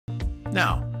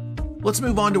Now, let's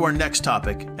move on to our next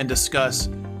topic and discuss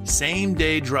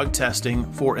same-day drug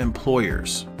testing for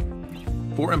employers.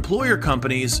 For employer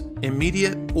companies,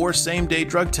 immediate or same-day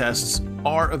drug tests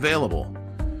are available.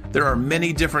 There are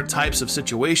many different types of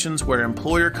situations where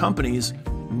employer companies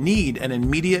need an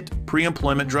immediate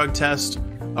pre-employment drug test,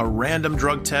 a random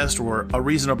drug test, or a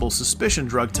reasonable suspicion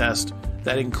drug test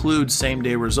that includes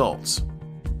same-day results.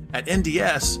 At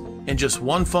NDS, in just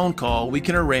one phone call, we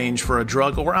can arrange for a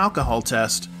drug or alcohol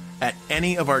test at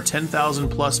any of our 10,000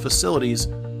 plus facilities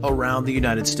around the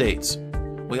United States.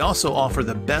 We also offer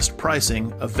the best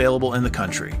pricing available in the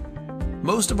country.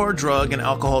 Most of our drug and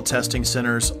alcohol testing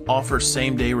centers offer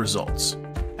same-day results.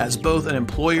 As both an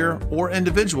employer or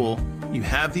individual, you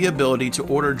have the ability to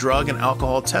order drug and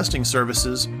alcohol testing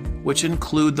services, which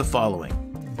include the following: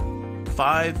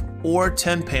 5 or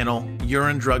 10 panel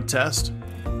urine drug test,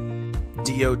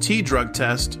 DOT drug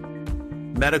test,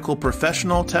 medical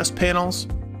professional test panels,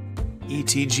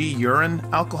 ETG urine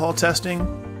alcohol testing,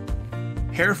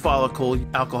 hair follicle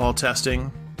alcohol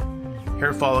testing,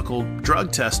 hair follicle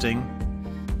drug testing,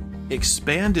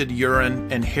 expanded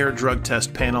urine and hair drug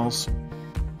test panels,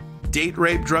 date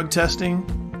rape drug testing,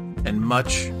 and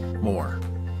much more.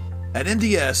 At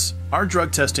NDS, our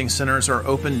drug testing centers are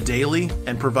open daily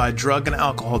and provide drug and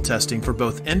alcohol testing for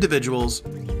both individuals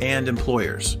and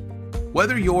employers.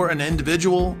 Whether you're an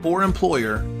individual or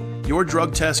employer, your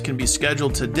drug test can be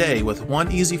scheduled today with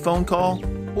one easy phone call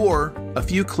or a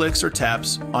few clicks or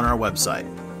taps on our website.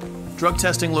 Drug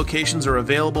testing locations are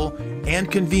available and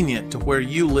convenient to where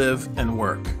you live and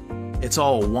work. It's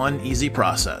all one easy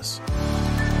process.